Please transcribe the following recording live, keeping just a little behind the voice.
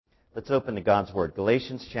Let's open to God's Word.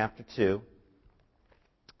 Galatians chapter 2.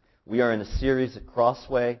 We are in a series at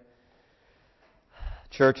Crossway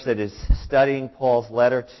Church that is studying Paul's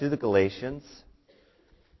letter to the Galatians.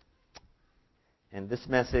 And this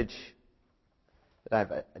message that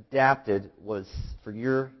I've adapted was, for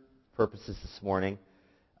your purposes this morning,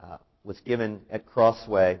 was given at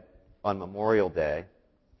Crossway on Memorial Day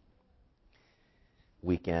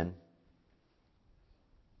weekend.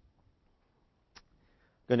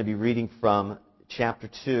 I'm going to be reading from chapter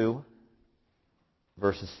 2,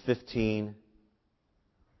 verses 15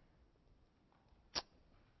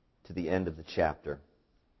 to the end of the chapter.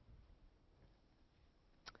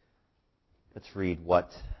 Let's read what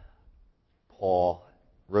Paul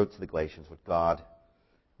wrote to the Galatians, what God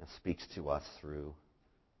speaks to us through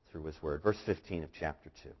His Word. Verse 15 of chapter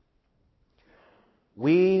 2.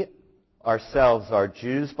 We ourselves are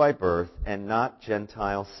Jews by birth and not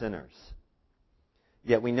Gentile sinners.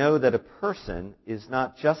 Yet we know that a person is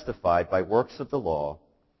not justified by works of the law,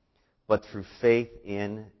 but through faith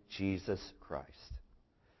in Jesus Christ.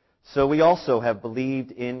 So we also have believed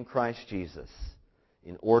in Christ Jesus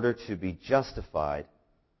in order to be justified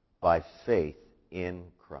by faith in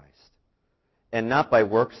Christ, and not by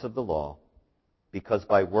works of the law, because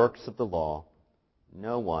by works of the law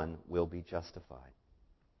no one will be justified.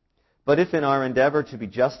 But if in our endeavor to be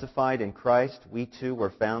justified in Christ we too were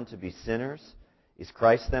found to be sinners, is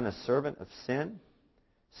Christ then a servant of sin?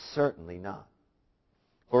 Certainly not.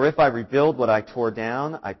 For if I rebuild what I tore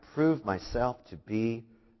down, I prove myself to be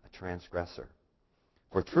a transgressor.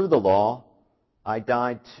 For through the law I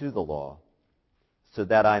died to the law, so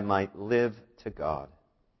that I might live to God.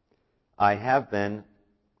 I have been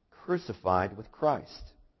crucified with Christ.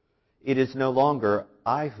 It is no longer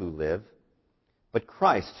I who live, but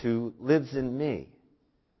Christ who lives in me.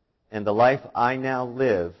 And the life I now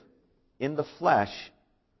live in the flesh,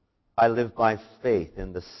 I live by faith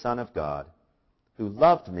in the Son of God, who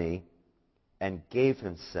loved me and gave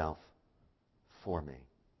himself for me.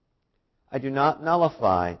 I do not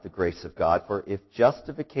nullify the grace of God, for if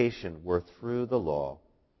justification were through the law,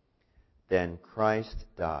 then Christ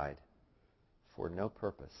died for no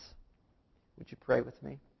purpose. Would you pray with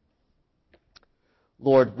me?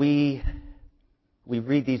 Lord, we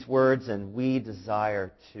read these words and we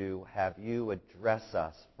desire to have you address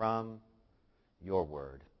us from your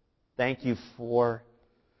word. Thank you for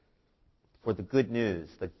the good news,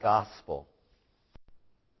 the gospel.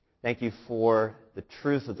 Thank you for the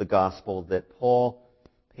truth of the gospel that Paul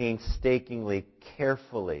painstakingly,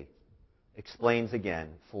 carefully explains again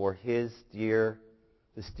for this dear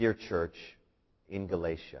church in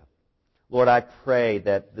Galatia. Lord, I pray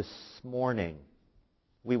that this morning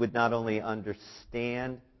we would not only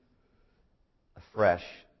understand afresh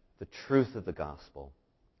the truth of the gospel,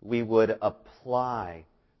 we would apply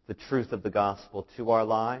the truth of the gospel to our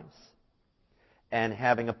lives. And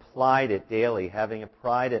having applied it daily, having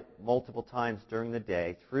applied it multiple times during the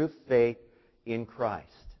day, through faith in Christ,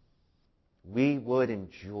 we would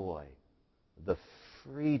enjoy the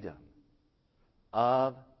freedom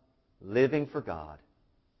of living for God.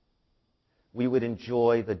 We would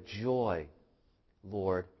enjoy the joy,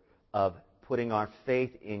 Lord, of putting our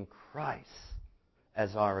faith in Christ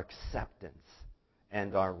as our acceptance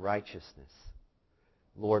and our righteousness.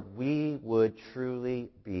 Lord, we would truly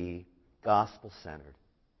be gospel-centered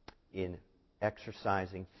in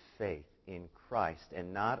exercising faith in Christ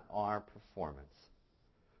and not our performance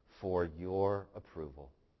for your approval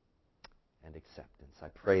and acceptance. I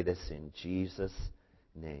pray this in Jesus'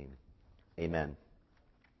 name. Amen.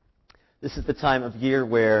 This is the time of year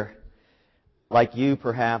where, like you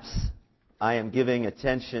perhaps, I am giving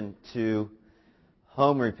attention to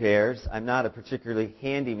home repairs. I'm not a particularly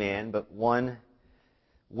handy man, but one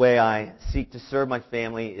way I seek to serve my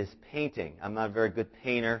family is painting. I'm not a very good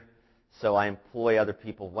painter, so I employ other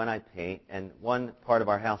people when I paint. And one part of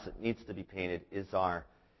our house that needs to be painted is our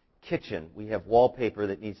kitchen. We have wallpaper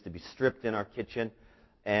that needs to be stripped in our kitchen,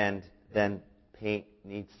 and then paint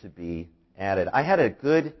needs to be added. I had a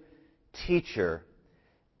good teacher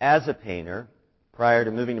as a painter. Prior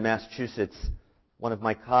to moving to Massachusetts, one of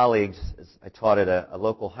my colleagues, as I taught at a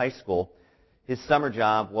local high school, his summer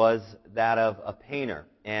job was that of a painter.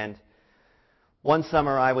 And one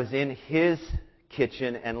summer I was in his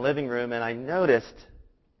kitchen and living room, and I noticed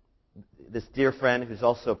this dear friend, who's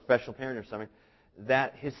also a professional painter or something,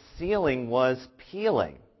 that his ceiling was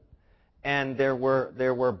peeling. And there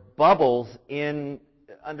were bubbles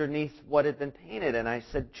underneath what had been painted. And I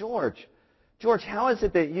said, George, how is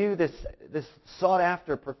it that you, this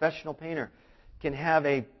sought-after professional painter, can have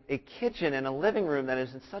a kitchen and a living room that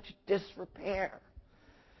is in such disrepair?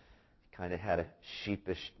 He kind of had a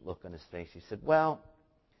sheepish look on his face. He said, well,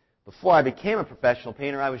 before I became a professional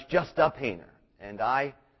painter, I was just a painter. And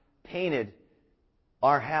I painted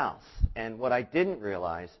our house. And what I didn't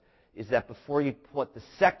realize is that before you put the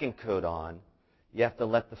second coat on, you have to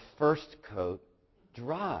let the first coat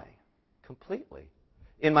dry completely.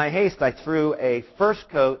 In my haste, I threw a first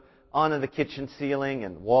coat onto the kitchen ceiling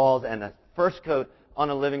and walls and a first coat on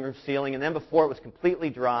the living room ceiling. And then before it was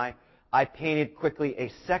completely dry, I painted quickly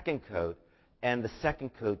a second coat, and the second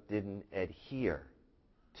coat didn't adhere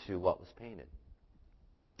to what was painted.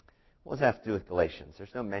 What does that have to do with Galatians?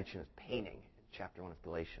 There's no mention of painting in chapter 1 of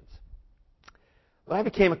Galatians. When I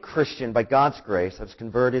became a Christian, by God's grace, I was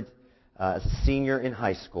converted as a senior in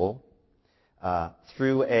high school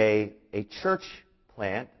through a church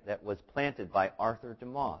plant that was planted by Arthur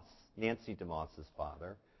DeMoss, Nancy DeMoss's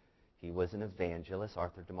father. He was an evangelist.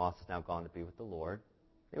 Arthur DeMoss has now gone to be with the Lord.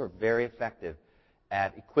 They were very effective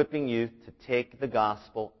at equipping youth to take the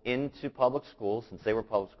gospel into public schools, since they were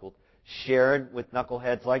public schools, share it with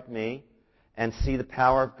knuckleheads like me, and see the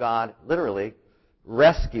power of God literally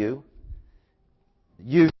rescue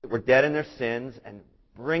youth that were dead in their sins and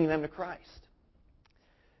bring them to Christ.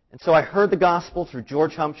 And so I heard the gospel through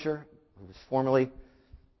George Humpshire, who was formerly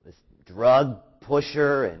this drug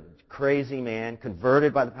pusher and crazy man,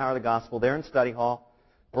 converted by the power of the gospel there in study hall,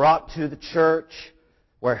 brought to the church,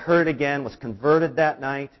 where I heard it again, was converted that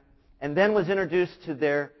night, and then was introduced to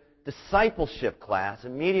their discipleship class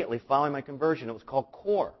immediately following my conversion. It was called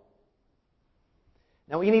CORE.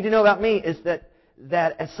 Now, what you need to know about me is that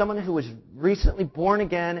as someone who was recently born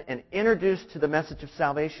again and introduced to the message of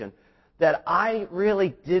salvation, that I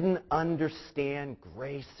really didn't understand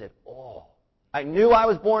grace at all. I knew I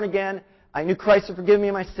was born again. I knew Christ had forgiven me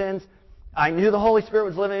of my sins. I knew the Holy Spirit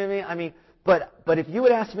was living in me. But if you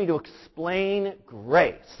had asked me to explain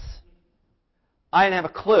grace, I didn't have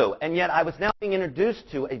a clue. And yet I was now being introduced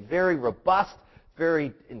to a very robust,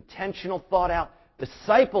 very intentional, thought-out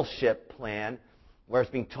discipleship plan where I was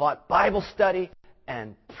being taught Bible study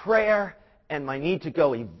and prayer and my need to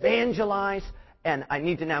go evangelize, and I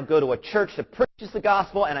need to now go to a church that preaches the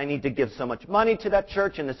gospel, and I need to give so much money to that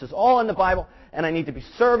church, and this is all in the Bible, and I need to be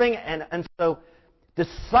serving. And so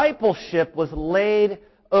discipleship was laid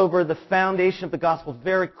over the foundation of the gospel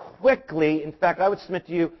very quickly. In fact, I would submit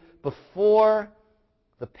to you, before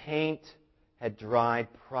the paint had dried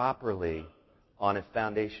properly on a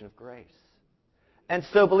foundation of grace. And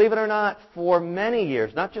so, believe it or not, for many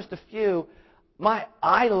years, not just a few,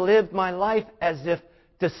 I lived my life as if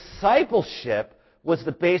discipleship was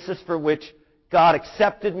the basis for which God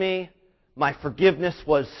accepted me, my forgiveness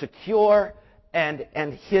was secure, and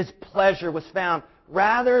His pleasure was found,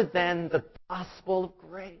 rather than the gospel of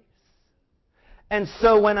grace. And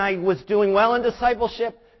so when I was doing well in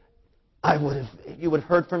discipleship, you would have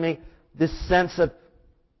heard from me this sense of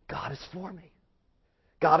God is for me.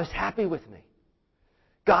 God is happy with me.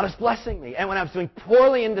 God is blessing me. And when I was doing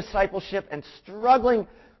poorly in discipleship and struggling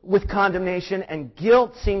with condemnation and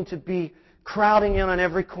guilt seemed to be crowding in on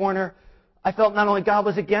every corner, I felt not only God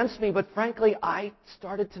was against me, but frankly, I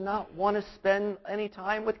started to not want to spend any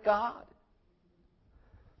time with God.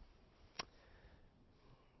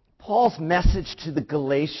 Paul's message to the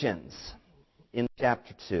Galatians in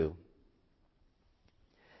chapter 2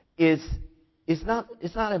 is not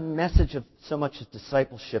a message of so much as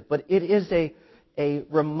discipleship, but it is a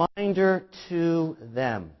reminder to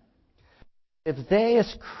them. If they,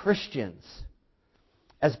 as Christians,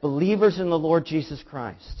 as believers in the Lord Jesus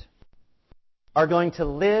Christ, are going to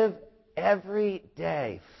live every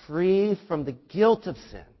day free from the guilt of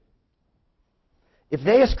sin, if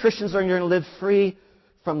they, as Christians, are going to live free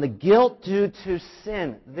from the guilt due to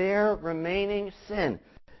sin, their remaining sin,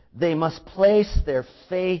 they must place their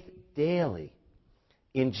faith daily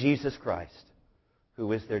in Jesus Christ,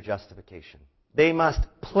 who is their justification. They must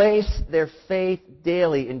place their faith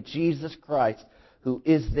daily in Jesus Christ, who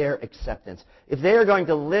is their acceptance. If they are going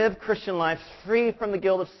to live Christian lives free from the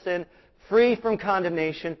guilt of sin, free from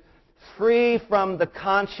condemnation, free from the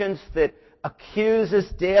conscience that accuses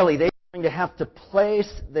daily, they are going to have to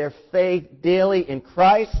place their faith daily in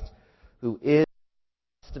Christ, who is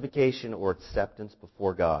justification or acceptance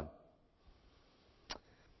before God.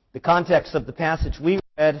 The context of the passage we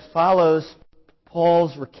read follows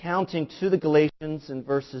Paul's recounting to the Galatians in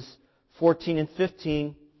verses 14 and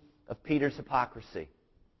 15 of Peter's hypocrisy.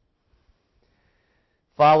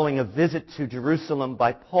 Following a visit to Jerusalem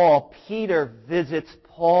by Paul, Peter visits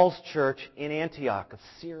Paul's church in Antioch of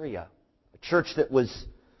Syria, a church that was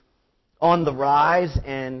on the rise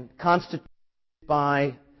and constituted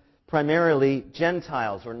by primarily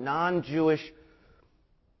Gentiles or non-Jewish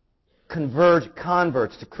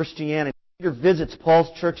converts to Christianity. Peter visits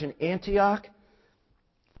Paul's church in Antioch,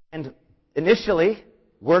 and initially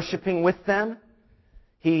worshiping with them.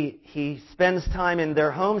 He spends time in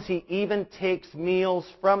their homes. He even takes meals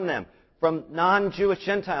from them, from non-Jewish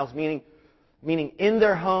Gentiles, meaning in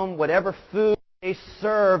their home, whatever food they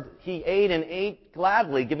served, he ate and ate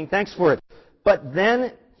gladly, giving thanks for it. But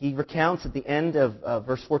then he recounts at the end of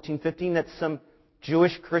verse 14-15 that some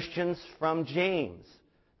Jewish Christians from James,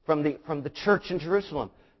 from the church in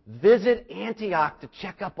Jerusalem, visit Antioch to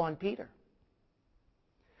check up on Peter.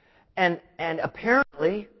 And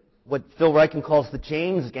apparently, what Phil Ryken calls the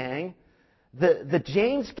James gang, the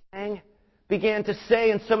James gang began to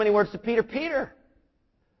say in so many words to Peter, Peter,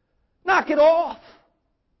 knock it off.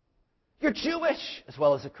 You're Jewish as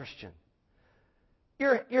well as a Christian.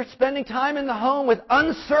 You're spending time in the home with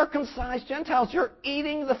uncircumcised Gentiles. You're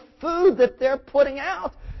eating the food that they're putting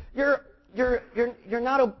out. You're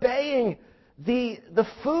not obeying the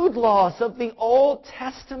food laws of the Old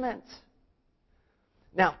Testament.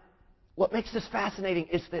 Now, what makes this fascinating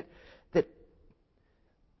is that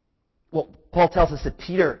Paul tells us that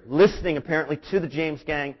Peter, listening apparently to the James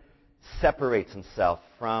gang, separates himself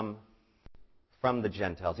from the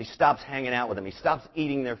Gentiles. He stops hanging out with them. He stops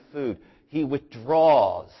eating their food. He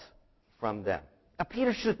withdraws from them. Now,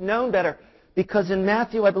 Peter should have known better, because in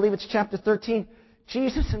Matthew, I believe it's chapter 13,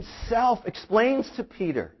 Jesus himself explains to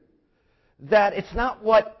Peter that it's not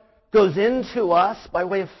what goes into us by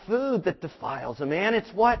way of food that defiles a man.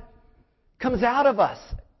 It's what comes out of us.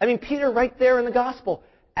 I mean, Peter, right there in the gospel,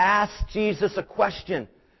 asks Jesus a question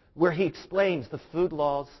where he explains the food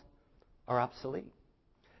laws are obsolete.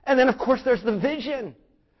 And then, of course, there's the vision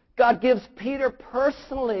God gives Peter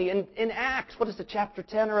personally in Acts. What is it, chapter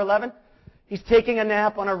 10 or 11? He's taking a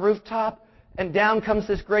nap on a rooftop, and down comes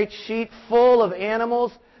this great sheet full of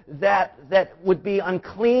animals that would be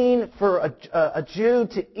unclean for a Jew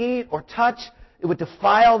to eat or touch. It would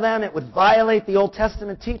defile them. It would violate the Old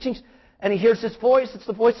Testament teachings. And he hears this voice. It's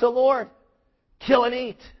the voice of the Lord. Kill and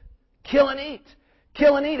eat. Kill and eat.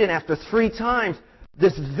 Kill and eat. And after 3 times,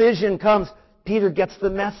 this vision comes. Peter gets the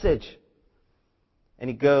message. And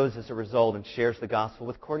he goes as a result and shares the gospel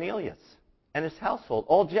with Cornelius and his household,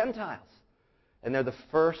 all Gentiles. And they're the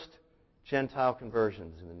first Gentile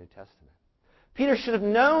conversions in the New Testament. Peter should have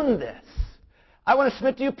known this. I want to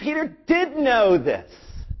submit to you, Peter did know this.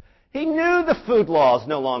 He knew the food laws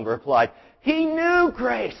no longer applied. He knew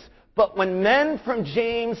grace. But when men from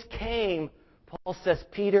James came, Paul says,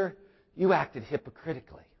 Peter, you acted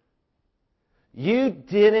hypocritically. You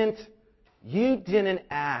didn't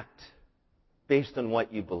act based on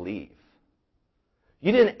what you believe.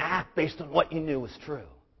 You didn't act based on what you knew was true.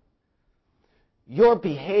 Your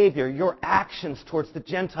behavior, your actions towards the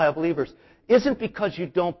Gentile believers isn't because you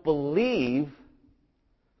don't believe.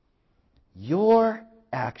 Your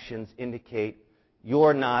actions indicate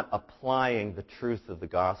you're not applying the truth of the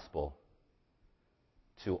gospel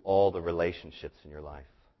to all the relationships in your life.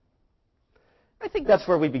 I think that's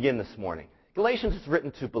where we begin this morning. Galatians is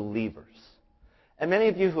written to believers. And many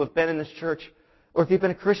of you who have been in this church, or if you've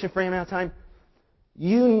been a Christian for any amount of time,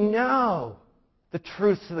 you know the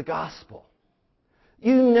truths of the gospel.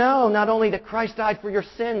 You know not only that Christ died for your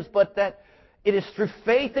sins, but that it is through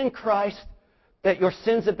faith in Christ that your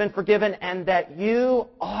sins have been forgiven and that you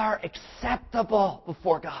are acceptable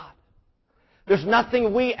before God. There's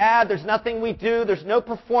nothing we add, there's nothing we do, there's no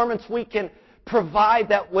performance we can provide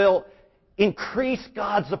that will increase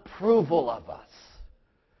God's approval of us.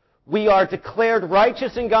 We are declared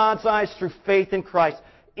righteous in God's eyes through faith in Christ.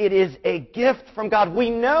 It is a gift from God. We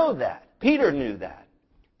know that. Peter knew that.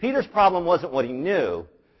 Peter's problem wasn't what he knew.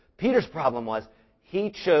 Peter's problem was he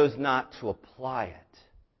chose not to apply it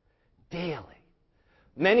daily.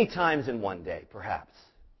 Many times in one day, perhaps,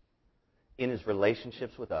 in his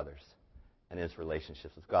relationships with others and his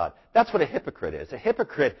relationships with God. That's what a hypocrite is. A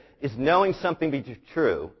hypocrite is knowing something to be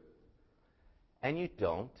true, and you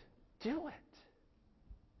don't do it.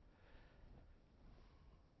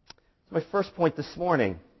 So my first point this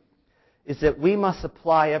morning is that we must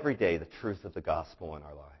apply every day the truth of the gospel in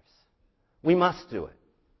our lives. We must do it.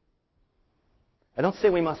 I don't say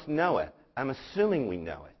we must know it. I'm assuming we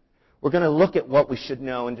know it. We're going to look at what we should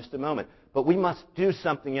know in just a moment. But we must do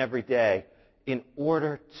something every day in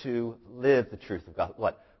order to live the truth of God.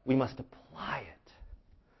 What? We must apply it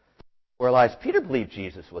to our lives. Peter believed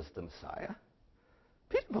Jesus was the Messiah.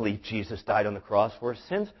 Peter believed Jesus died on the cross for his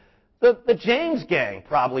sins. The James gang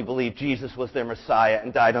probably believed Jesus was their Messiah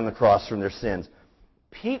and died on the cross from their sins.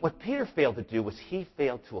 What Peter failed to do was he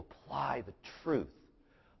failed to apply the truth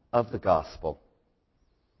of the gospel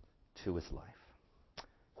to his life.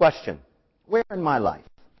 Question: where in my life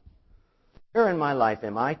Where in my life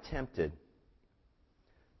am I tempted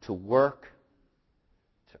to work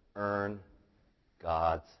to earn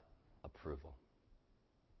God's approval?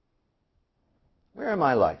 Where in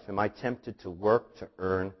my life am I tempted to work to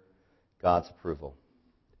earn God's approval?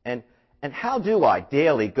 And how do I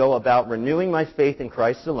daily go about renewing my faith in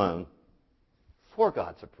Christ alone for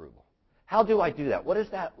God's approval? How do I do that? What does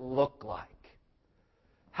that look like?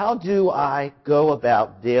 How do I go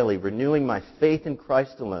about daily renewing my faith in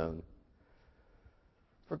Christ alone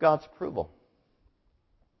for God's approval?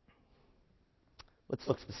 Let's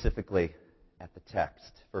look specifically at the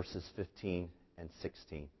text, verses 15 and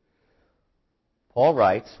 16. Paul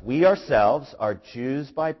writes, "We ourselves are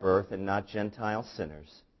Jews by birth and not Gentile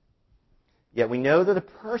sinners. Yet we know that a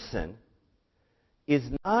person is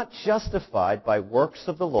not justified by works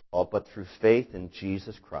of the law, but through faith in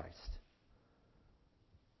Jesus Christ.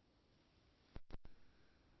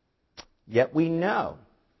 Yet we know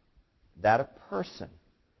that a person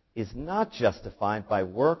is not justified by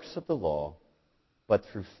works of the law, but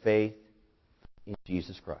through faith in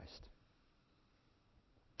Jesus Christ."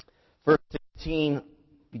 Verse 16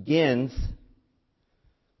 begins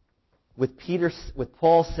with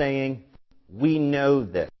Paul saying, "We know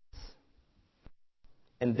this."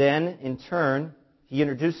 And then, in turn, he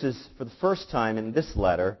introduces for the first time in this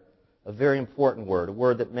letter a very important word, a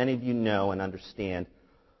word that many of you know and understand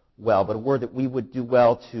well, but a word that we would do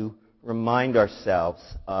well to remind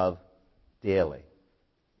ourselves of daily.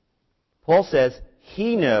 Paul says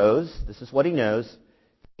he knows, this is what he knows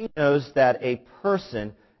that a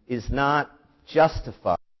person is not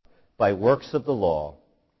justified by works of the law,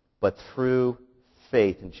 but through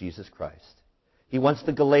faith in Jesus Christ. He wants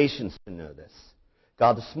the Galatians to know this.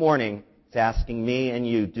 God this morning is asking me and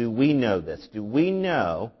you, do we know this? Do we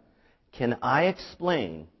know, can I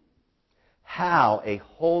explain how a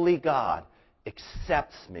holy God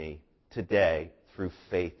accepts me today through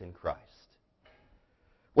faith in Christ?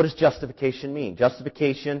 What does justification mean?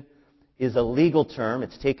 Justification is a legal term.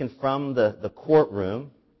 It's taken from the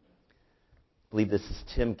courtroom. I believe this is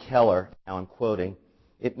Tim Keller, now I'm quoting.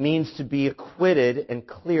 It means to be acquitted and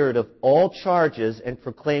cleared of all charges and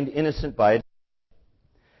proclaimed innocent by a...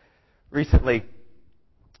 Recently,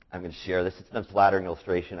 I'm going to share this. It's a flattering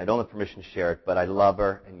illustration. I don't have permission to share it, but I love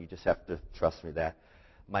her, and you just have to trust me that.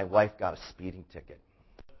 My wife got a speeding ticket.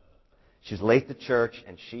 She was late to church,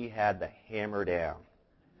 and she had the hammer down.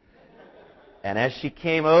 And as she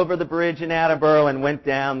came over the bridge in Attleboro and went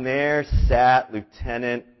down, there sat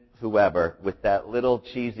Lieutenant whoever with that little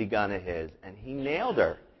cheesy gun of his, and he nailed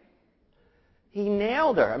her. He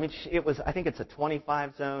nailed her. I mean, I think it's a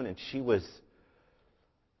 25 zone, and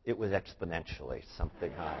it was exponentially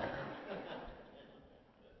something higher.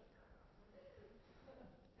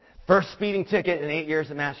 First speeding ticket in 8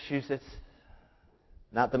 years in Massachusetts.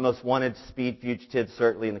 Not the most wanted speed fugitive,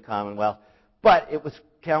 certainly in the Commonwealth. But it was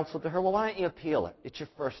counseled to her, well, why don't you appeal it? It's your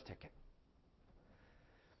first ticket.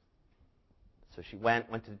 So she went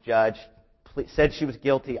to the judge, said she was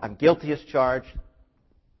guilty. I'm guilty as charged.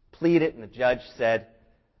 Pleaded, and the judge said,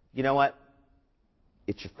 you know what?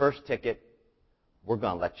 It's your first ticket. We're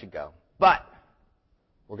going to let you go. But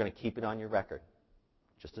we're going to keep it on your record.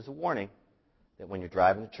 Just as a warning that when you're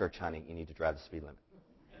driving to church, honey, you need to drive the speed limit.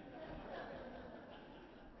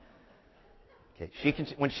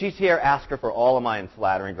 Okay, when she's here, ask her for all of my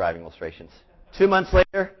unflattering driving illustrations. 2 months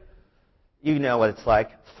later, you know what it's like.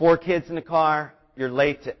 4 kids in the car. You're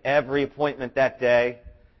late to every appointment that day.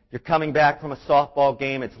 You're coming back from a softball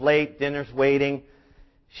game. It's late. Dinner's waiting.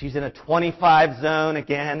 She's in a 25 zone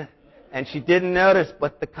again. And she didn't notice,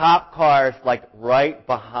 but the cop car's like right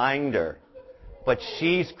behind her. But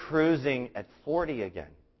she's cruising at 40 again.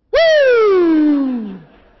 Woo!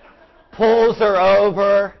 Pulls her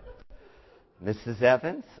over. Mrs.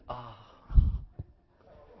 Evans,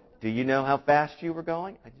 do you know how fast you were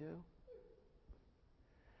going? I do.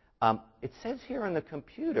 It says here on the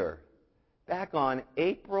computer, back on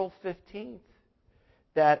April 15th,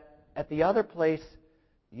 that at the other place,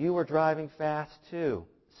 you were driving fast too.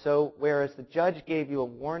 So whereas the judge gave you a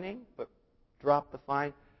warning, but dropped the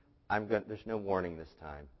fine, there's no warning this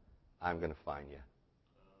time. I'm going to fine you.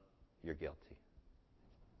 You're guilty.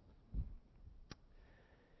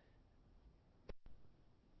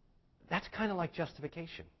 That's kind of like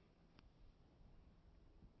justification.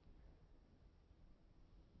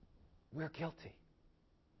 We're guilty.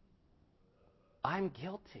 I'm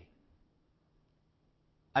guilty.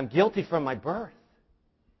 I'm guilty from my birth.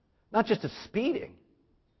 Not just of speeding,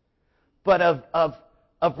 but of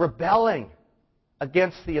rebelling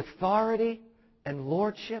against the authority and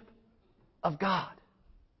lordship of God.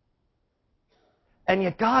 And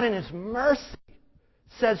yet God in His mercy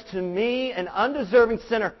says to me, an undeserving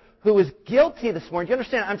sinner who is guilty this morning, do you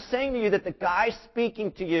understand? I'm saying to you that the guy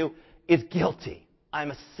speaking to you is guilty.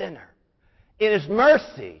 I'm a sinner. In His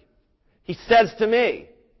mercy, He says to me,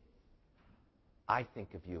 I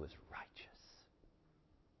think of you as righteous,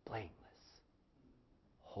 blameless,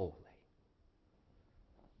 holy.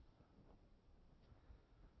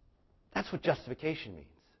 That's what justification means.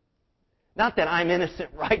 Not that I'm innocent,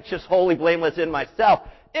 righteous, holy, blameless in myself.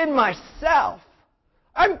 In myself,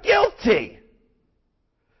 I'm guilty.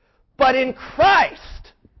 But in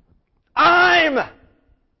Christ, I'm accepted.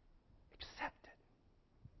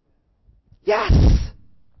 Yes.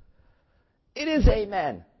 It is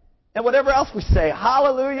amen. And whatever else we say,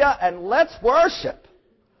 hallelujah, and let's worship.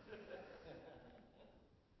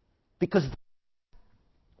 Because that's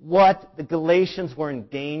what the Galatians were in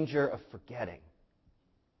danger of forgetting.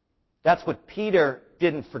 That's what Peter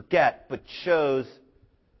didn't forget, but chose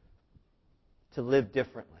to live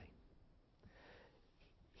differently.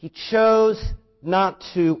 He chose not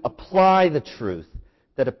to apply the truth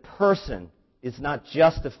that a person is not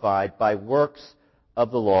justified by works of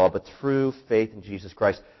the law, but through faith in Jesus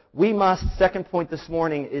Christ. We must, second point this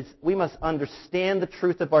morning, is we must understand the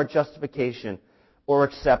truth of our justification or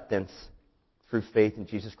acceptance through faith in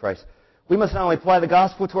Jesus Christ. We must not only apply the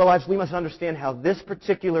gospel to our lives, we must understand how this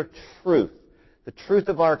particular truth, the truth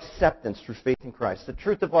of our acceptance through faith in Christ, the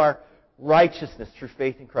truth of our righteousness through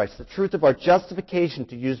faith in Christ, the truth of our justification,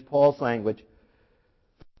 to use Paul's language,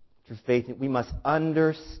 through faith, we must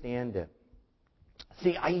understand it.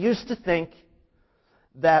 See, I used to think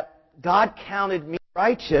that God counted me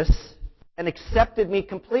righteous and accepted me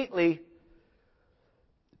completely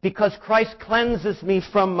because Christ cleanses me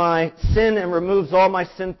from my sin and removes all my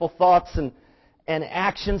sinful thoughts and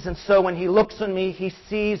actions. And so when He looks on me, He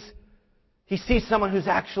sees someone who's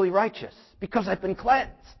actually righteous because I've been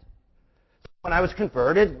cleansed. When I was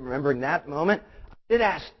converted, remembering that moment, I did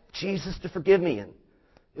ask Jesus to forgive me. And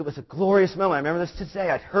it was a glorious moment. I remember this today.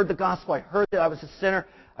 I'd heard the gospel. I heard that I was a sinner.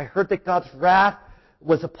 I heard that God's wrath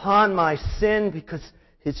was upon my sin because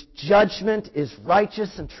His judgment is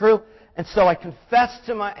righteous and true. And so I confessed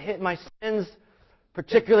to my sins,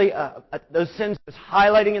 particularly those sins I was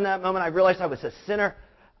highlighting in that moment. I realized I was a sinner.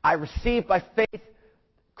 I received by faith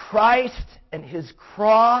Christ and His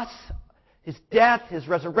cross, His death, His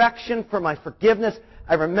resurrection for my forgiveness.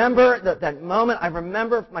 I remember that moment. I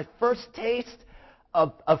remember my first taste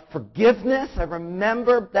of forgiveness. I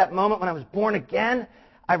remember that moment when I was born again.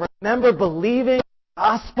 I remember believing the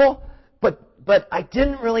gospel, but I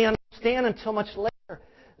didn't really understand until much later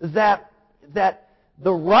that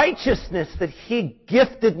the righteousness that He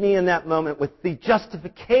gifted me in that moment with the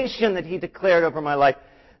justification that He declared over my life,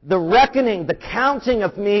 the reckoning, the counting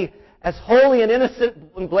of me as holy and innocent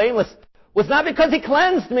and blameless was not because He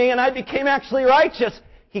cleansed me and I became actually righteous.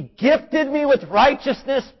 He gifted me with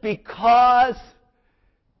righteousness because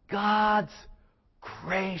God's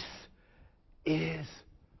grace is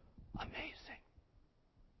amazing.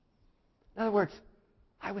 In other words,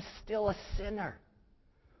 I was still a sinner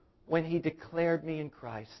when He declared me in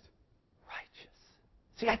Christ righteous.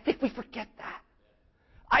 See, I think we forget that.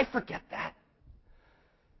 I forget that.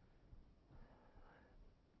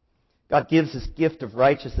 God gives His gift of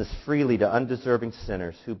righteousness freely to undeserving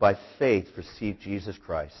sinners who by faith receive Jesus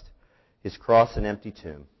Christ, His cross and empty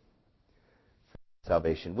tomb for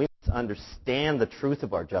salvation. We must understand the truth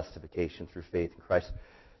of our justification through faith in Christ.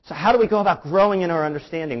 So how do we go about growing in our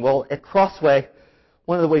understanding? Well, at Crossway,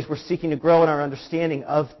 one of the ways we're seeking to grow in our understanding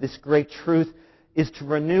of this great truth is to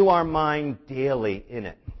renew our mind daily in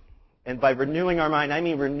it. And by renewing our mind, I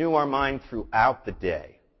mean renew our mind throughout the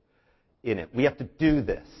day in it. We have to do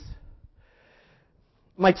this.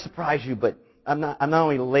 It might surprise you, but I'm not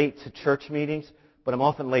only late to church meetings, but I'm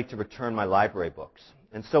often late to return my library books.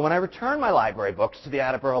 And so when I return my library books to the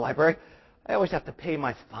Attleboro Library, I always have to pay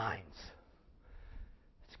my fines.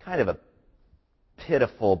 It's kind of a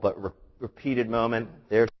pitiful but repeated moment.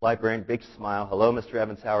 There's the librarian, big smile. Hello, Mr.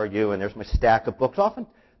 Evans, how are you? And there's my stack of books. Often,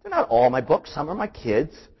 they're not all my books. Some are my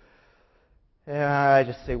kids. And I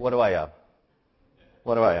just say, what do I owe?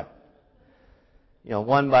 What do I owe?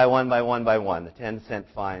 One by one by one by one, the 10-cent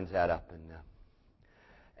fines add up.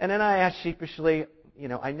 And then I ask sheepishly,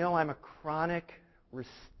 I know I'm a chronic,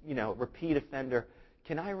 repeat offender.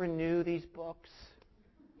 Can I renew these books?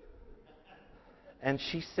 And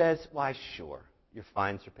she says, why, sure. Your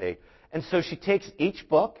fines are paid. And so she takes each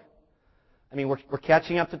book. I mean, we're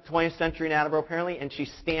catching up to the 20th century in Attleboro, apparently, and she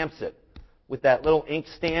stamps it with that little ink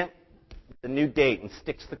stamp, the new date, and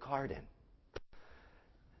sticks the card in.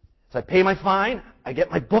 So I pay my fine, I get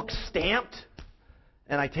my books stamped,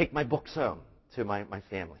 and I take my books home to my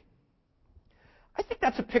family. I think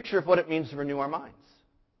that's a picture of what it means to renew our minds.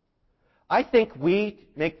 I think we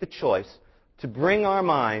make the choice to bring our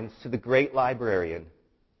minds to the great librarian,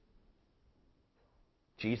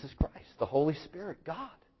 Jesus Christ, the Holy Spirit, God.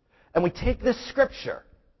 And we take this Scripture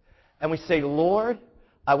and we say, Lord,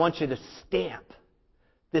 I want you to stamp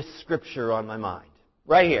this Scripture on my mind.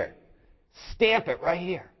 Right here. Stamp it right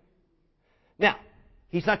here. Now,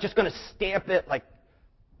 He's not just going to stamp it like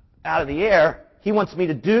out of the air. He wants me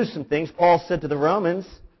to do some things. Paul said to the Romans,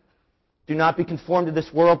 do not be conformed to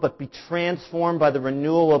this world, but be transformed by the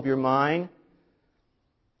renewal of your mind,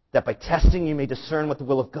 that by testing you may discern what the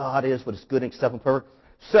will of God is, what is good and acceptable and perfect.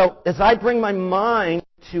 So, as I bring my mind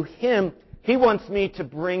to Him, He wants me to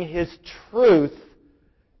bring His truth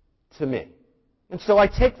to me. And so I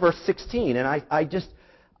take verse 16 and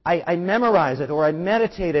I memorize it, or I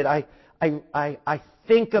meditate it. I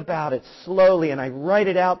think about it slowly, and I write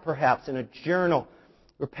it out perhaps in a journal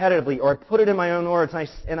repetitively, or I put it in my own words,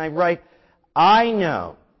 and I write, I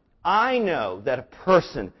know that a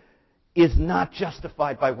person is not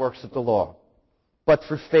justified by works of the law, but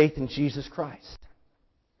through faith in Jesus Christ.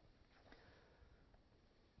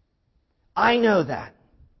 I know that.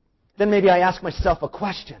 Then maybe I ask myself a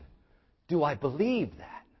question. Do I believe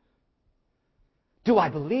that? Do I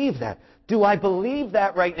believe that? Do I believe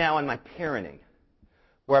that right now in my parenting,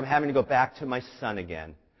 where I'm having to go back to my son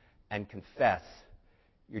again and confess,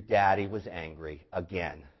 your daddy was angry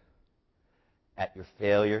again at your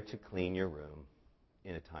failure to clean your room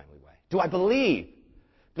in a timely way? Do I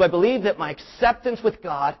believe that my acceptance with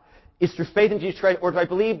God is through faith in Jesus Christ, or do I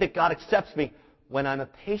believe that God accepts me when I'm a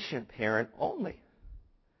patient parent only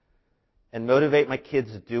and motivate my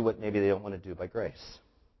kids to do what maybe they don't want to do by grace?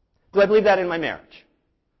 Do I believe that in my marriage?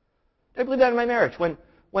 Do I believe that in my marriage?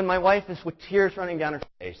 When my wife is with tears running down her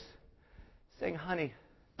face, saying, honey,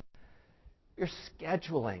 your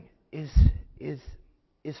scheduling is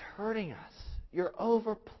hurting us. You're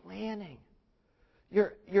over planning.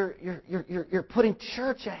 You're putting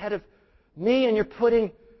church ahead of me, and you're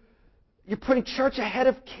putting church ahead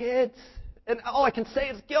of kids. And all I can say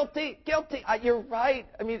is guilty. You're right.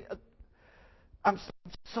 I mean, I'm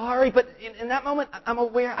sorry, but in that moment, I'm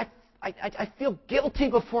aware. I feel guilty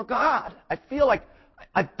before God. I feel like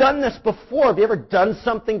I've done this before. Have you ever done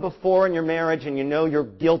something before in your marriage and you know you're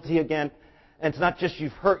guilty again? And it's not just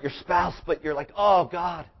you've hurt your spouse, but you're like, oh,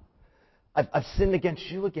 God, I've sinned against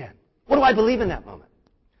you again. What do I believe in that moment?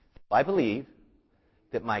 I believe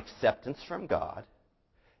that my acceptance from God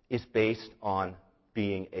is based on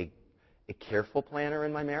being a careful planner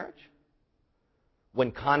in my marriage.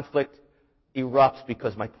 When conflict erupts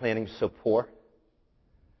because my planning is so poor?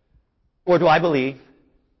 Or do I believe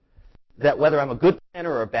that whether I'm a good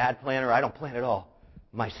planner or a bad planner, I don't plan at all,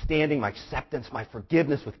 my standing, my acceptance, my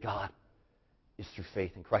forgiveness with God is through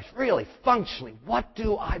faith in Christ? Really, functionally, what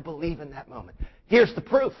do I believe in that moment? Here's the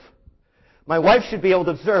proof. My wife should be able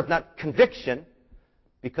to observe not conviction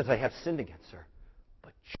because I have sinned against her,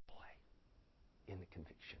 but joy in the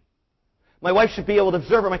conviction. My wife should be able to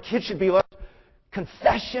observe, or my kids should be able to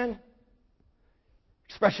confession,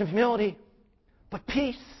 expression of humility, but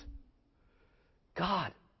peace.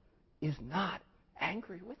 God is not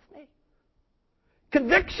angry with me.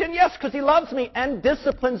 Conviction, yes, because He loves me and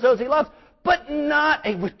disciplines those He loves, but not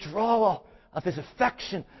a withdrawal of His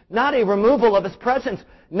affection, not a removal of His presence,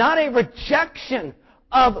 not a rejection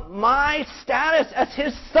of my status as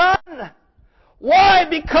His son. Why?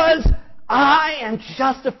 Because I am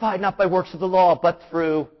justified not by works of the law, but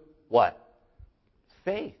through what?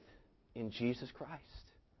 Faith in Jesus Christ.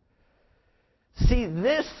 See,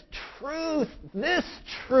 this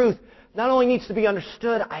truth not only needs to be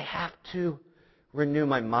understood, I have to renew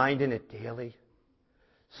my mind in it daily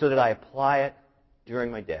so that I apply it during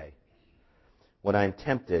my day when I am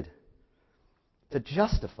tempted to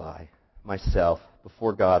justify myself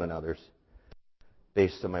before God and others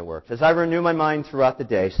based on my works. As I renew my mind throughout the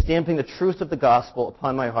day, stamping the truth of the gospel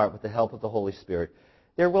upon my heart with the help of the Holy Spirit,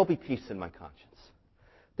 there will be peace in my conscience.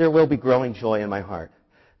 There will be growing joy in my heart.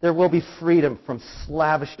 There will be freedom from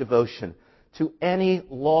slavish devotion to any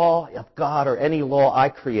law of God or any law I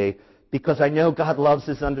create, because I know God loves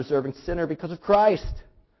His undeserving sinner because of Christ.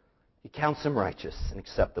 He counts him righteous and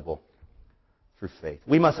acceptable through faith.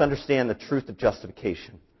 We must understand the truth of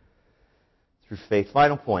justification through faith.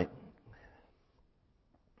 Final point.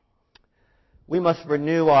 We must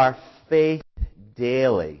renew our faith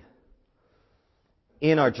daily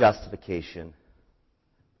in our justification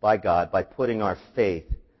by God by putting our faith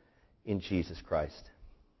in Jesus Christ.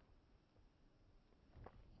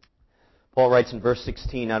 Paul writes in verse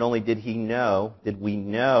 16, not only did we know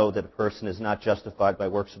that a person is not justified by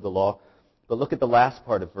works of the law, but look at the last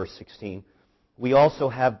part of verse 16. we also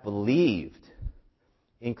have believed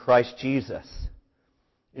in Christ Jesus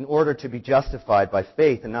in order to be justified by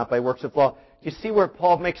faith and not by works of law. Do you see where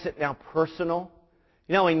Paul makes it now personal?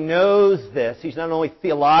 He not only knows this, he's not only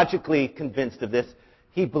theologically convinced of this,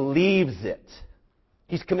 he believes it.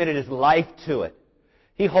 He's committed his life to it.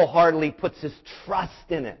 He wholeheartedly puts his trust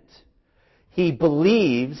in it. He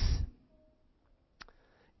believes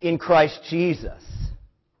in Christ Jesus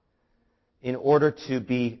in order to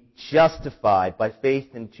be justified by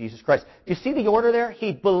faith in Jesus Christ. Do you see the order there?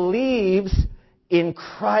 He believes in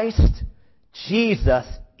Christ Jesus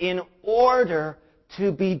in order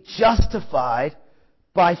to be justified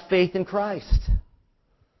by faith in Christ.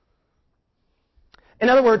 In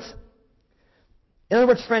other words,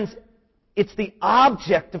 friends, it's the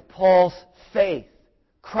object of Paul's faith,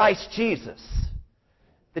 Christ Jesus,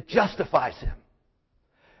 that justifies him.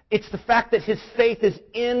 It's the fact that his faith is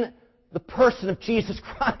in the person of Jesus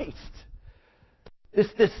Christ.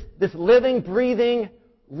 This living, breathing,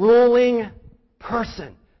 ruling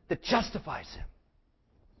person that justifies him.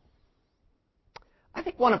 I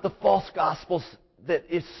think one of the false gospels that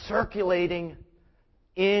is circulating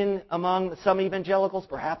among some evangelicals,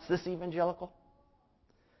 perhaps this evangelical,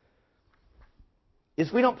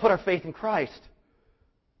 is we don't put our faith in Christ.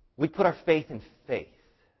 We put our faith in faith.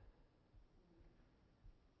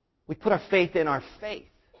 We put our faith in our faith.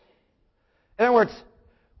 In other words,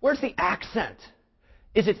 where's the accent?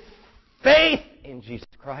 Is it faith in Jesus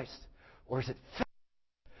Christ? Or is it faith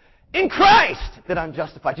in Christ that I'm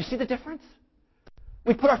justified? Do you see the difference?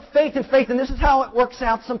 We put our faith in faith, and this is how it works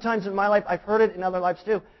out sometimes in my life. I've heard it in other lives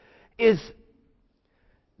too. Is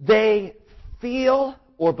they feel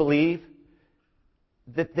or believe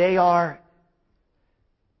that they are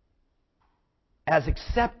as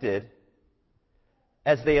accepted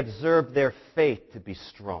as they observe their faith to be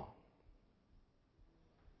strong.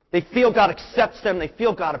 They feel God accepts them. They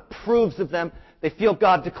feel God approves of them. They feel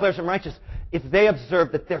God declares them righteous if they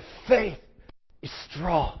observe that their faith is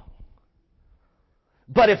strong.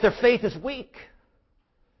 But if their faith is weak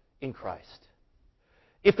in Christ,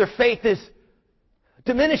 if their faith is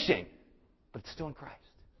diminishing, but it's still in Christ,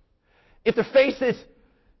 if their faith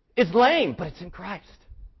is lame, but it's in Christ,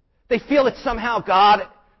 they feel that somehow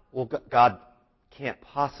God can't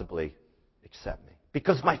possibly accept me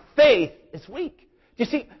because my faith is weak. You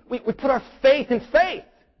see, we put our faith in faith.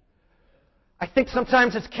 I think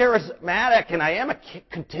sometimes it's charismatic, and I am a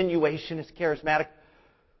continuationist charismatic.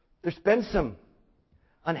 There's been some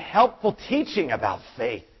unhelpful teaching about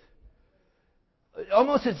faith.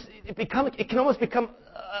 It can almost become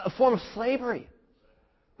a form of slavery,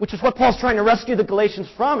 which is what Paul's trying to rescue the Galatians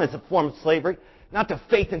from, is a form of slavery, not to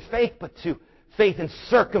faith in faith, but to faith in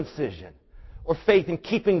circumcision, or faith in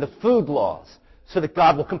keeping the food laws, so that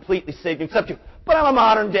God will completely save you and accept you. But I'm a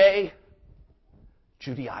modern day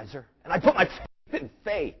Judaizer, and I put my faith in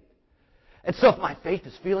faith. And so if my faith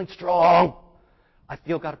is feeling strong, I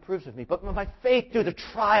feel God approves of me. But when my faith through the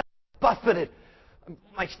trial is buffeted,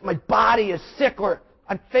 my body is sick, or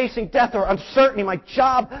I'm facing death, or uncertainty, my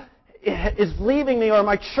job is leaving me, or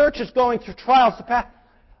my church is going through trials,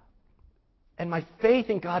 and my faith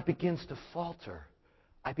in God begins to falter,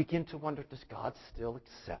 I begin to wonder, does God still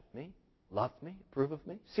accept me, love me, approve of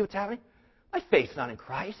me? See what's happening? My faith's not in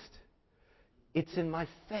Christ. It's in my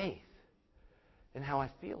faith and how I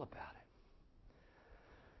feel about it.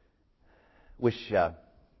 Wish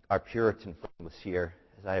our Puritan friend was here,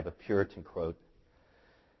 as I have a Puritan quote.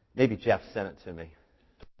 Maybe Jeff sent it to me.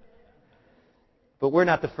 But we're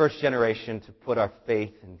not the first generation to put our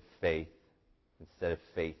faith in faith instead of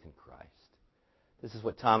faith in Christ. This is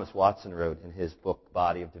what Thomas Watson wrote in his book,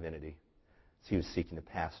 Body of Divinity, as he was seeking to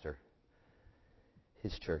pastor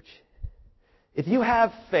his church. If you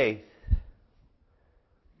have faith,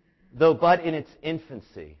 though but in its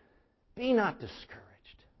infancy, be not discouraged.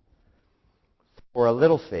 For a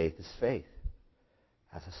little faith is faith,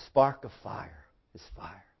 as a spark of fire is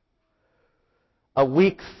fire. A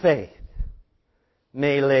weak faith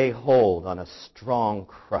may lay hold on a strong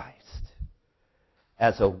Christ,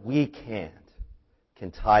 as a weak hand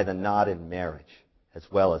can tie the knot in marriage as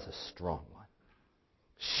well as a strong one.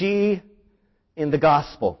 She in the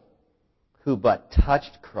gospel who but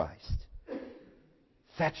touched Christ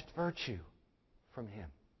fetched virtue from him.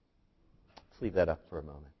 Let's leave that up for a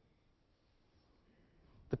moment.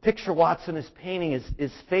 The picture Watson is painting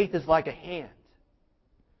is faith is like a hand.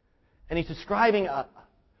 And he's describing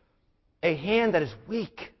a hand that is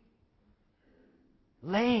weak,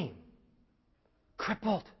 lame,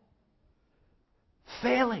 crippled,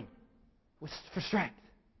 failing for strength.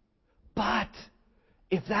 But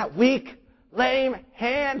if that weak, lame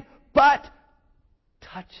hand but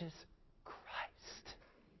touches Christ,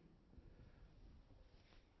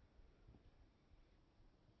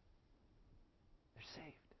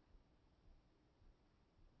 saved.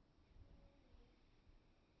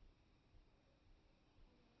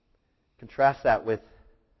 Contrast that with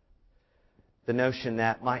the notion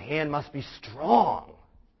that my hand must be strong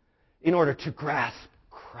in order to grasp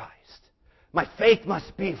Christ. My faith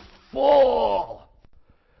must be full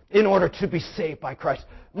in order to be saved by Christ.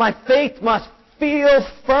 My faith must feel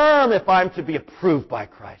firm if I'm to be approved by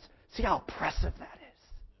Christ. See how oppressive that is.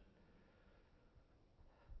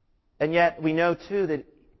 And yet we know too that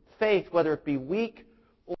faith, whether it be weak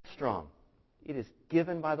or strong, it is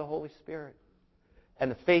given by the Holy Spirit. And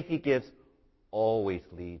the faith He gives always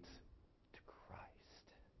leads to Christ.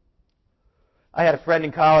 I had a friend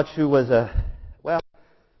in college who was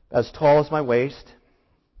as tall as my waist.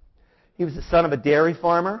 He was the son of a dairy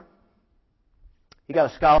farmer. He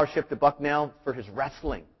got a scholarship to Bucknell for his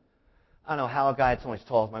wrestling. I don't know how a guy that's only as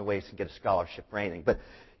tall as my waist can get a scholarship for anything, but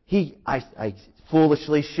I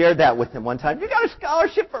foolishly shared that with him one time. You got a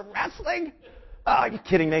scholarship for wrestling? Oh, are you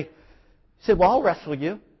kidding me? He said, well, I'll wrestle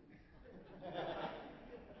you.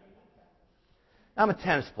 I'm a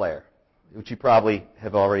tennis player, which you probably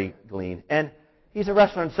have already gleaned. And he's a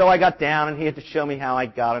wrestler, and so I got down, and he had to show me how I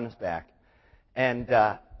got on his back. And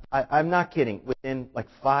I'm not kidding. Within like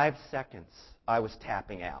 5 seconds, I was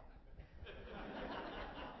tapping out.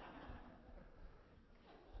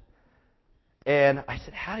 And I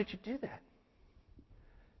said, how did you do that?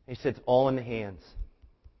 And he said, it's all in the hands.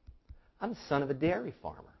 I'm the son of a dairy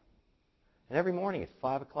farmer. And every morning at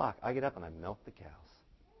 5 o'clock, I get up and I milk the cows.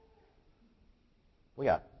 We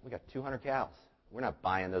got 200 cows. We're not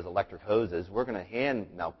buying those electric hoses. We're going to hand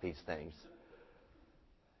milk these things.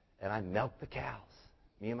 And I milk the cows,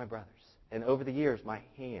 me and my brothers. And over the years, my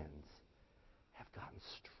hands have gotten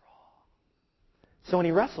strong. So when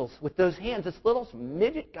he wrestles with those hands, this little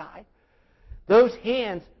midget guy, those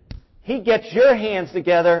hands, he gets your hands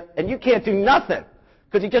together, and you can't do nothing.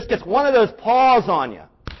 Because he just gets one of those paws on you,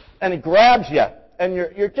 and he grabs you, and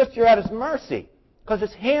you're at his mercy. Because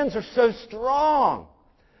his hands are so strong.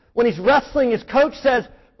 When he's wrestling, his coach says,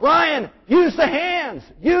 Brian, use the hands,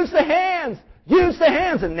 use the hands, use the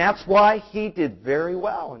hands. And that's why he did very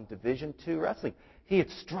well in Division II wrestling. He had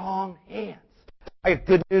strong hands. I got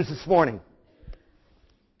good news this morning.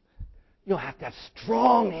 You don't have to have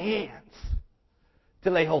strong hands to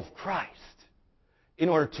lay hold of Christ in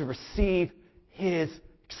order to receive His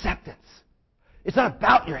acceptance. It's not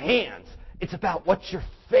about your hands. It's about what your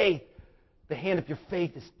faith, the hand of your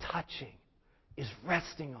faith is touching, is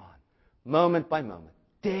resting on, moment by moment,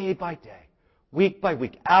 day by day, week by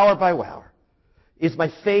week, hour by hour. Is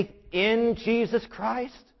my faith in Jesus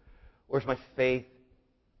Christ, or is my faith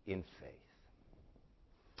in faith?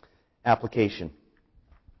 Application.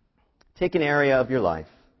 Take an area of your life.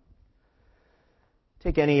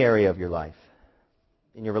 Take any area of your life.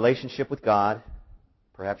 In your relationship with God,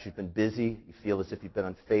 perhaps you've been busy, you feel as if you've been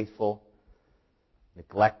unfaithful,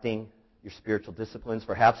 neglecting your spiritual disciplines.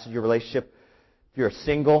 Perhaps in your relationship, if you're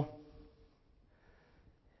single,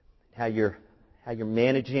 how you're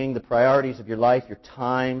managing the priorities of your life, your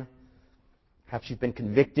time. Perhaps you've been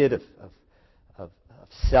convicted of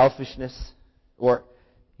selfishness. Or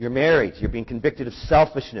you're married, you're being convicted of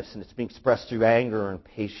selfishness, and it's being expressed through anger and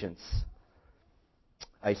impatience,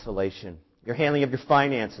 isolation. Your handling of your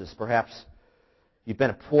finances. Perhaps you've been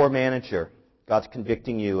a poor manager. God's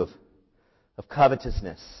convicting you of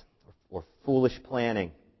covetousness or foolish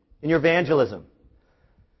planning. In your evangelism,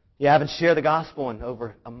 you haven't shared the gospel in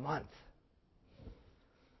over a month.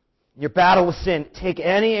 In your battle with sin, take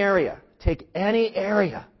any area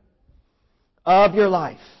of your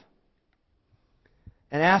life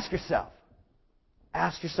and ask yourself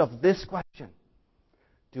this question: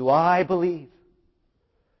 do I believe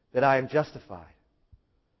that I am justified,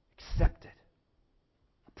 accepted,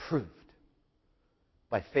 approved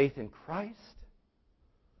by faith in Christ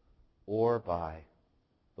or by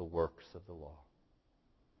the works of the law?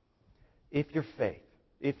 If your faith,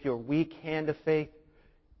 if your weak hand of faith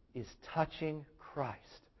is touching Christ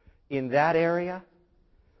in that area,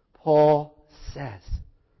 Paul says,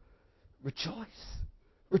 rejoice.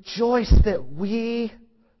 Rejoice that we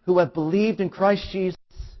who have believed in Christ Jesus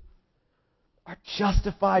are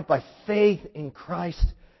justified by faith in Christ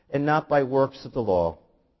and not by works of the law.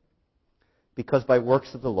 Because by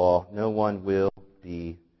works of the law, no one will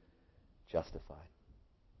be justified.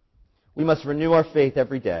 We must renew our faith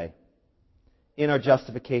every day in our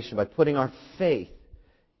justification by putting our faith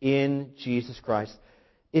in Jesus Christ.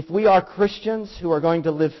 If we are Christians who are going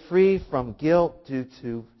to live free from guilt due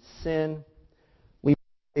to sin, we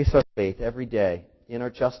must place our faith every day in our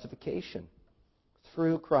justification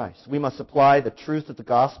through Christ. We must apply the truth of the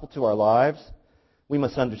gospel to our lives. We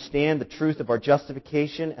must understand the truth of our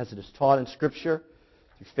justification as it is taught in Scripture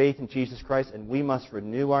through faith in Jesus Christ, and we must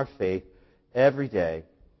renew our faith every day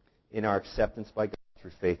in our acceptance by God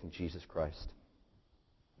through faith in Jesus Christ.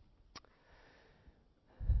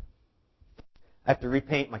 I have to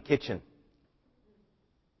repaint my kitchen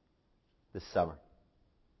this summer.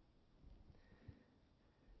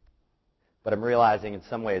 But I'm realizing in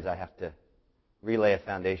some ways I have to relay a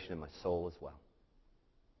foundation in my soul as well.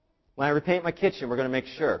 When I repaint my kitchen, we're going to make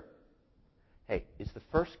sure, hey, is the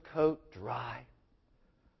first coat dry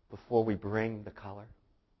before we bring the color?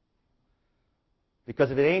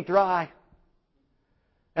 Because if it ain't dry,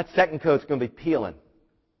 that second coat's going to be peeling,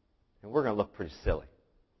 and we're going to look pretty silly.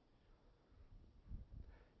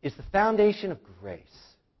 Is the foundation of grace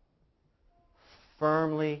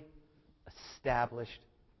firmly established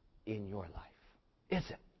in your life? Is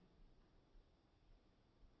it?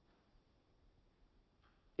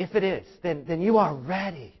 If it is, then you are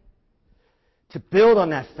ready to build on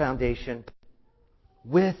that foundation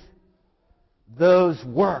with those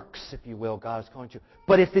works, if you will, God is calling you.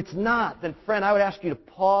 But if it's not, then friend, I would ask you to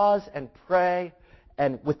pause and pray,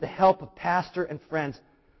 and with the help of pastor and friends,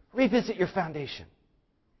 revisit your foundation.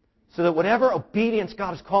 So that whatever obedience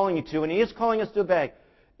God is calling you to, and He is calling us to obey,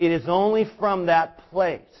 it is only from that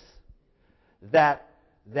place, that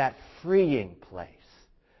freeing place,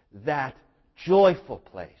 that joyful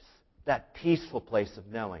place, that peaceful place of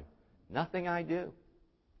knowing nothing I do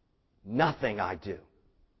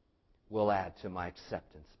will add to my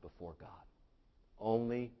acceptance before God.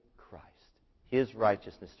 Only Christ, His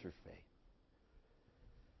righteousness through faith,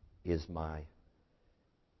 is my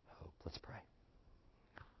hope. Let's pray.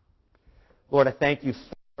 Lord, I thank you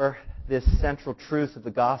for this central truth of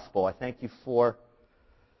the gospel. I thank you for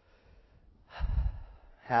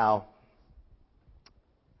how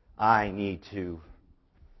I need to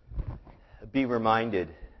be reminded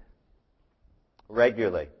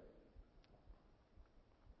regularly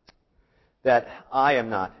that I am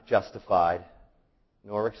not justified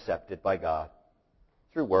nor accepted by God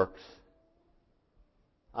through works.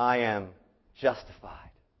 I am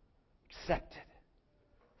justified, accepted,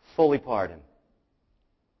 fully pardoned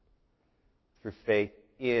through faith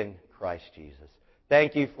in Christ Jesus.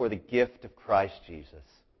 Thank you for the gift of Christ Jesus,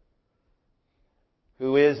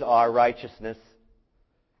 who is our righteousness,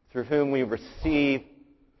 through whom we receive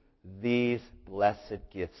these blessed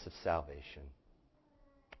gifts of salvation.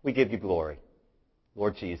 We give you glory,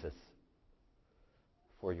 Lord Jesus,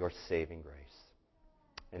 for your saving grace.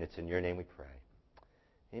 And it's in your name we pray.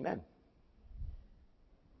 Amen.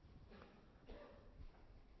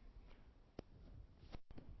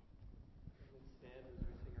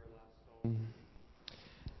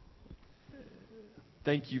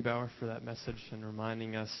 Thank you, Bauer, for that message and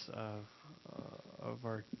reminding us of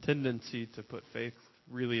our tendency to put faith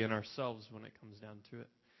really in ourselves when it comes down to it.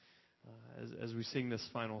 As we sing this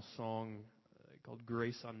final song called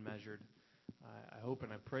Grace Unmeasured, I hope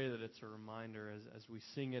and I pray that it's a reminder as we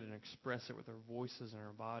sing it and express it with our voices and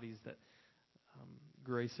our bodies that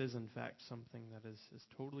grace is in fact something that is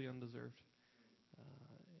totally undeserved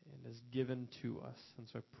and is given to us. And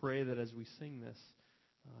so I pray that as we sing this,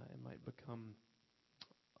 it might become,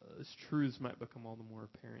 these truths might become all the more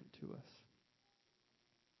apparent to us.